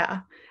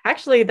 Yeah.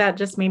 Actually, that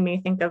just made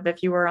me think of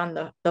if you were on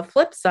the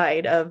flip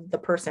side of the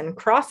person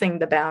crossing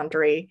the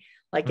boundary,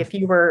 like if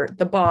you were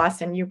the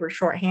boss and you were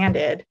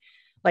shorthanded,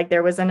 like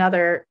there was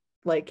another,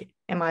 like,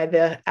 am I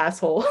the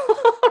asshole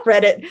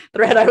Reddit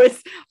thread I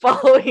was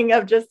following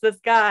of just this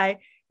guy.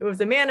 It was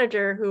a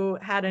manager who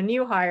had a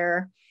new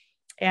hire,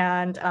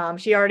 and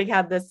she already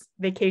had this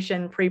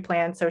vacation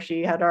pre-planned. So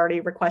she had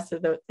already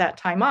requested that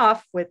time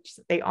off, which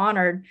they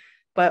honored.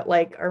 But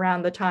like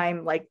around the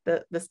time like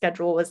the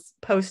schedule was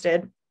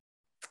posted,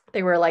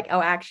 they were like,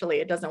 oh,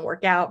 actually, it doesn't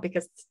work out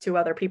because 2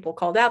 other people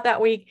called out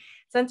that week.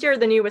 Since you're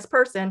the newest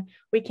person,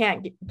 we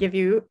can't give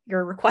you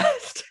your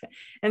request.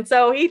 And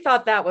so he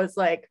thought that was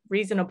like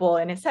reasonable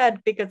in his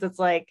head, because it's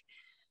like,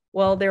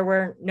 well, there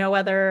are no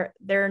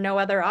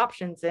other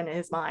options in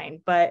his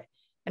mind. But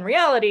in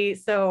reality,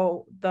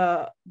 so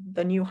the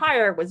new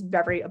hire was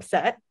very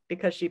upset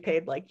because she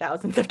paid like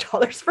thousands of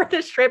dollars for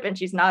this trip and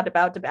she's not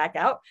about to back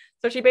out.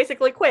 So she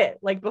basically quit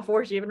like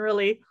before she even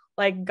really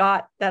like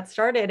got that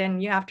started.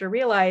 And you have to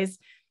realize,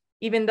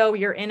 even though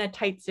you're in a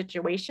tight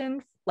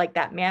situation, like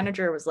that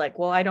manager was like,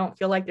 well, I don't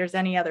feel like there's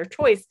any other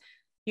choice.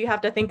 You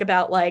have to think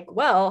about like,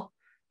 well,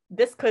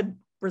 this could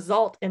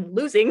result in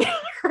losing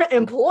your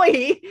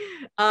employee.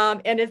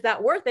 And is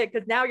that worth it?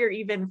 Because now you're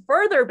even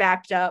further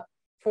backed up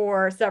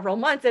for several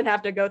months and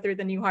have to go through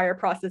the new hire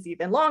process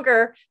even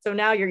longer. So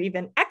now you're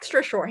even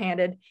extra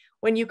shorthanded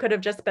when you could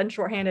have just been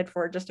shorthanded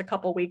for just a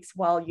couple weeks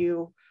while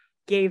you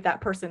gave that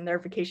person their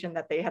vacation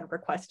that they had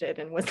requested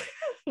and was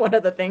one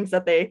of the things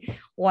that they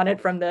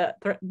wanted from that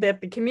they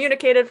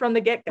communicated from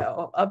the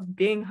get-go of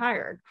being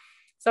hired.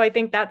 So I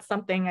think that's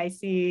something I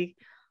see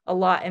a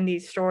lot in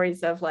these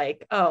stories of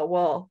like, oh,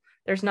 well,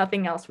 there's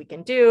nothing else we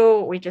can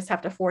do. We just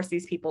have to force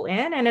these people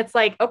in. And it's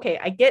like, okay,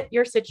 I get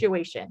your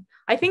situation.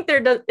 I think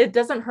it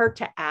doesn't hurt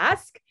to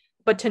ask,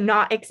 but to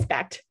not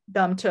expect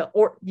them to,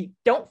 or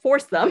don't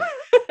force them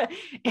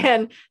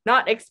and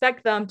not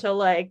expect them to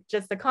like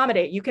just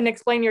accommodate. You can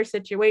explain your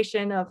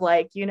situation of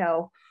like, you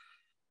know,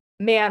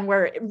 man,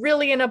 we're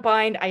really in a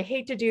bind. I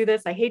hate to do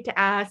this. I hate to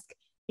ask.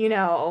 You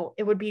know,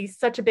 it would be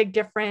such a big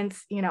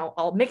difference. You know,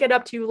 I'll make it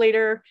up to you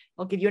later.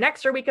 I'll give you an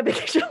extra week of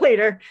vacation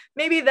later.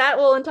 Maybe that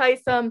will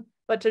entice them,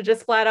 but to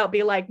just flat out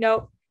be like,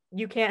 nope,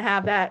 you can't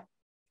have that.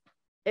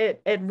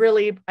 It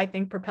really, I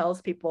think,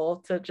 propels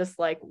people to just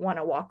like want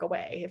to walk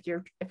away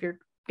if you're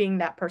being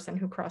that person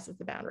who crosses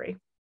the boundary.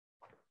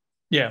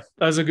 Yeah,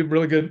 that's a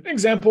really good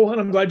example.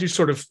 And I'm glad you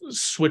sort of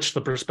switched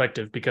the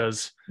perspective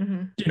because,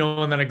 you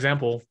know, in that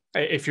example,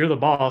 if you're the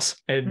boss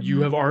and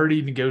you have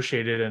already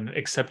negotiated and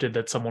accepted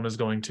that someone is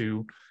going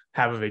to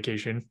have a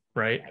vacation,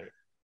 right?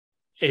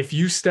 If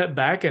you step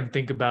back and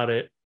think about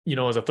it, you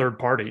know, as a third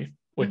party,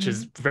 which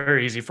is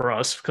very easy for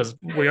us because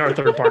we are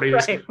third parties.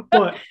 Right.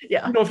 But, you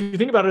know, if you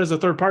think about it as a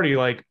third party,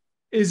 like,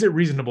 is it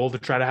reasonable to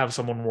try to have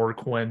someone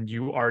work when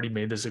you already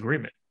made this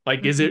agreement?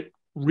 Like, is it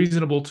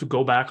reasonable to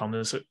go back on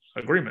this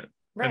agreement?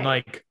 Right. And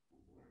like,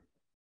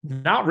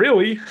 not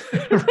really,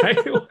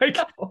 right? Like,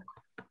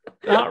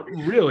 not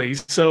really.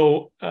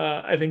 So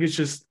I think it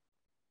just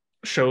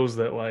shows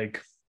that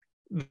like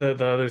the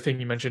other thing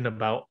you mentioned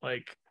about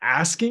like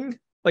asking,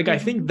 like, I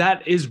think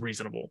that is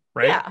reasonable,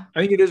 right? Yeah. I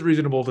think it is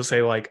reasonable to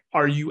say like,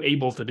 are you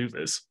able to do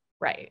this?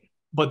 Right.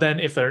 But then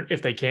if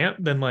they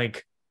can't, then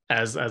like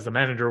as the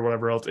manager or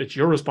whatever else, it's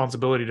your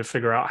responsibility to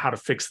figure out how to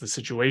fix the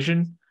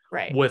situation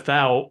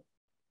without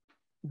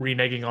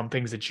reneging on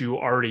things that you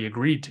already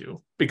agreed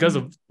to because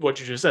of what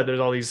you just said. There's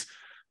all these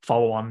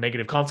follow-on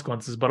negative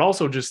consequences, but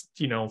also just,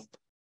 you know,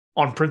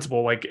 on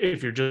principle, like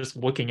if you're just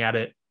looking at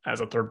it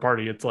as a third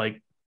party, it's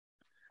like,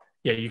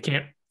 yeah, you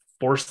can't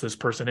force this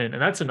person in.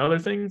 And that's another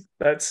thing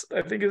that's,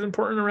 I think, is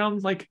important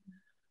around like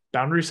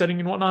boundary setting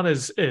and whatnot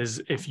is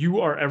if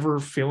you are ever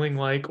feeling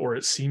like, or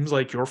it seems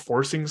like you're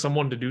forcing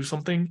someone to do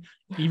something,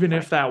 even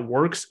if that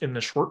works in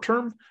the short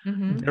term,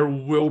 there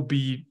will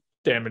be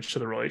damage to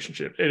the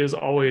relationship. It is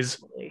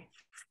always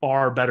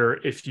far better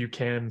if you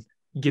can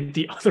get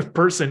the other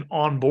person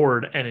on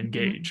board and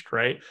engaged,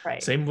 right?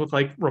 Same with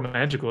like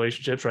romantic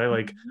relationships, right?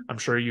 Like I'm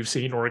sure you've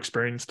seen or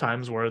experienced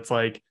times where it's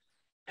like,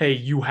 hey,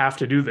 you have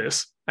to do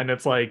this. And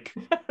it's like,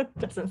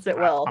 doesn't sit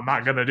well. I'm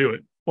not going to do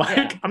it.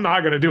 Like, I'm not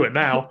going to do it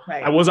now.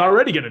 I was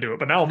already going to do it,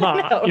 but now I'm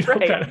not. No,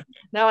 you know,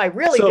 now I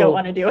really don't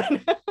want to do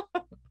it.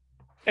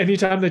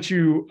 Anytime that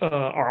you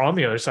are on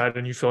the other side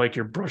and you feel like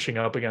you're brushing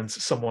up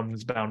against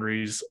someone's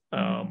boundaries,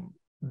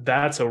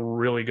 that's a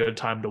really good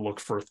time to look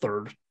for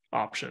third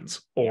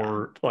options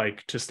or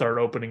like to start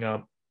opening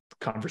up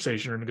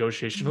conversation or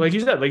negotiation. Like you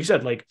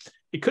said, like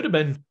it could have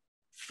been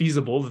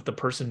feasible that the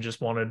person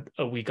just wanted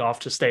a week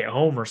off to stay at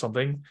home or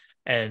something,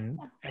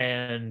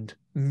 and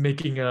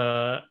making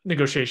a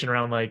negotiation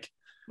around like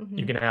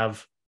you can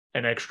have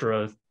an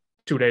extra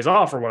 2 days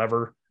off or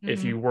whatever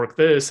if you work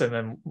this, and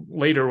then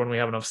later when we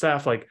have enough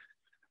staff, like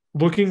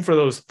looking for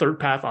those third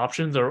path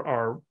options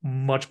are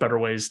much better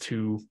ways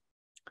to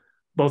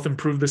both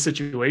improve the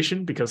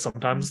situation, because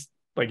sometimes,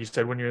 like you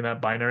said, when you're in that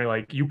binary,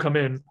 like you come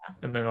in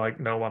and they're like,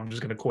 no, I'm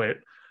just going to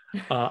quit,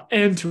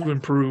 and to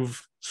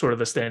improve sort of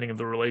the standing of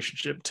the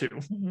relationship too.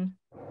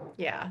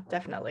 Yeah,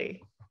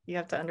 definitely. You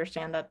have to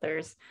understand that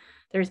there's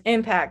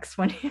impacts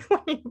when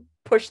you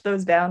push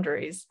those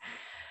boundaries.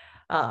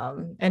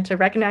 And to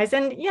recognize,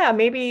 and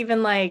maybe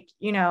even like,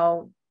 you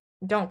know,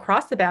 don't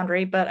cross the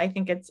boundary, but I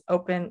think it's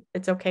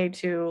okay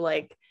to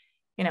like,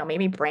 you know,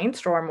 maybe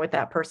brainstorm with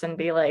that person,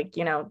 be like,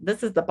 you know,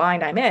 this is the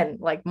bind I'm in,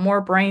 like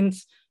more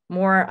brains,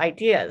 more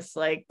ideas,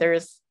 like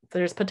there's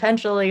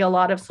potentially a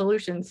lot of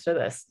solutions to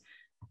this.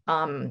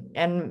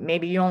 And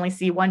maybe you only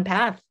see one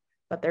path,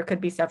 but there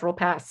could be several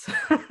paths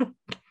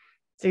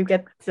to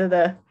get to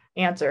the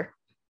answer.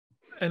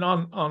 And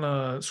on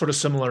a sort of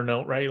similar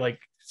note, right? Like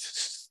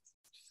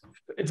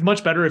it's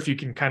much better if you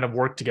can kind of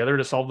work together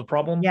to solve the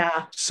problem.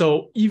 Yeah.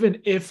 So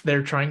even if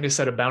they're trying to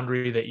set a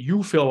boundary that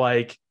you feel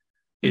like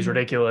is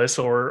ridiculous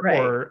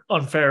or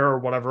unfair or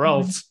whatever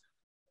else,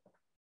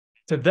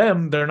 to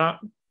them, they're not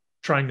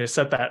trying to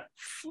set that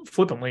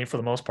flippantly for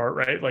the most part,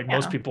 right? Like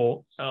most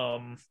people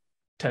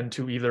tend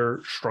to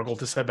either struggle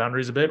to set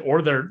boundaries a bit,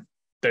 or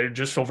they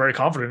just feel very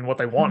confident in what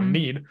they want and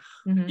need.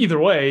 Either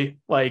way,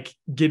 like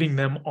getting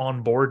them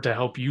on board to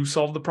help you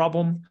solve the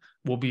problem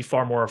will be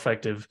far more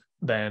effective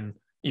than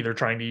either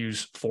trying to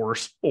use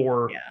force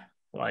or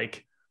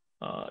like,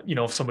 you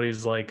know, if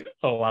somebody's like,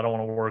 oh, I don't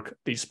want to work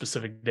these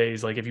specific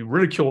days, like if you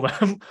ridicule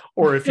them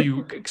or if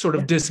you sort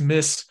of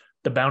dismiss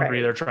the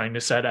boundary they're trying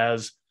to set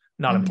as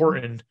not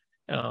important,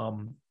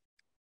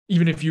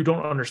 even if you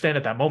don't understand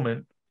at that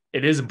moment,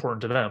 it is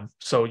important to them.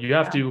 So you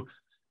have to,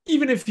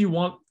 even if you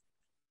want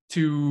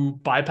to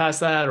bypass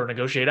that or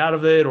negotiate out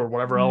of it or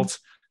whatever else,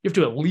 you have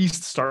to at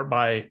least start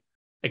by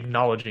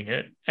acknowledging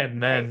it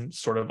and then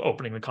sort of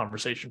opening the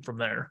conversation from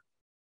there.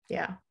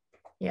 Yeah.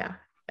 Yeah.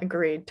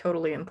 Agreed.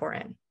 Totally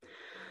important.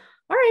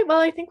 All right. Well,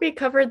 I think we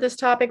covered this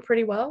topic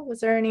pretty well. Was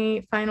there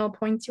any final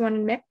points you wanted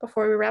to make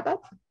before we wrap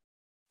up?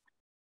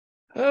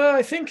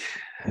 I think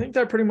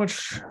that pretty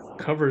much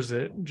covers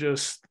it.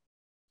 Just,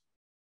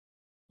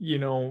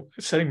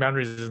 setting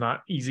boundaries is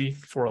not easy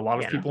for a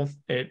lot of people.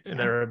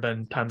 There have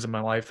been times in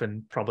my life,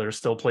 and probably are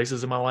still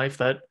places in my life,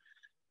 that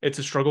it's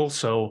a struggle.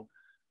 So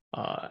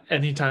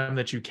anytime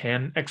that you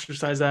can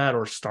exercise that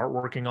or start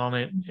working on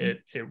it,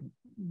 it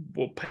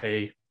will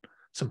pay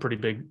some pretty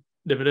big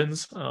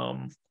dividends.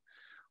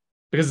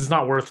 Because it's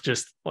not worth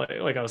just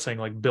like I was saying,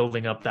 like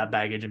building up that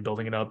baggage and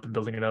building it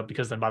up,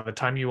 because then by the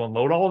time you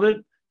unload all of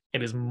it,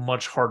 it is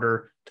much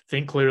harder to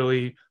think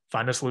clearly,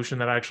 find a solution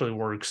that actually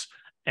works,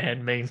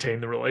 and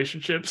maintain the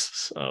relationships.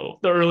 So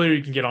the earlier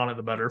you can get on it,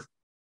 the better.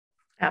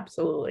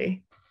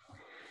 Absolutely.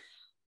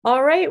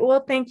 All right. Well,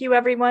 thank you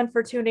everyone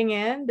for tuning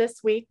in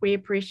this week. We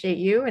appreciate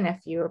you. And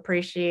if you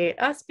appreciate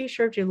us, be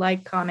sure to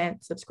like,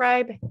 comment,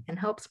 subscribe, and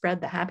help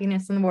spread the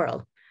happiness in the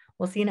world.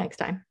 We'll see you next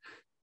time.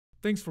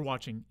 Thanks for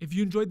watching. If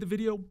you enjoyed the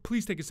video,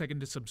 please take a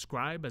second to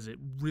subscribe, as it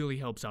really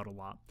helps out a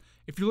lot.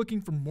 If you're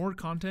looking for more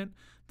content,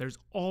 there's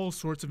all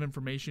sorts of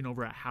information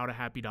over at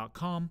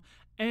howtohappy.com.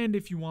 And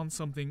if you want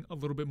something a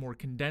little bit more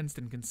condensed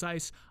and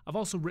concise, I've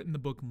also written the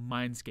book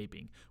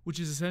Mindscaping, which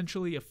is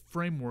essentially a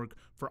framework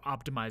for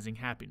optimizing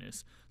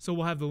happiness. So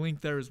we'll have the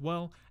link there as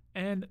well.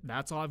 And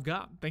that's all I've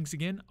got. Thanks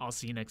again. I'll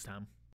see you next time.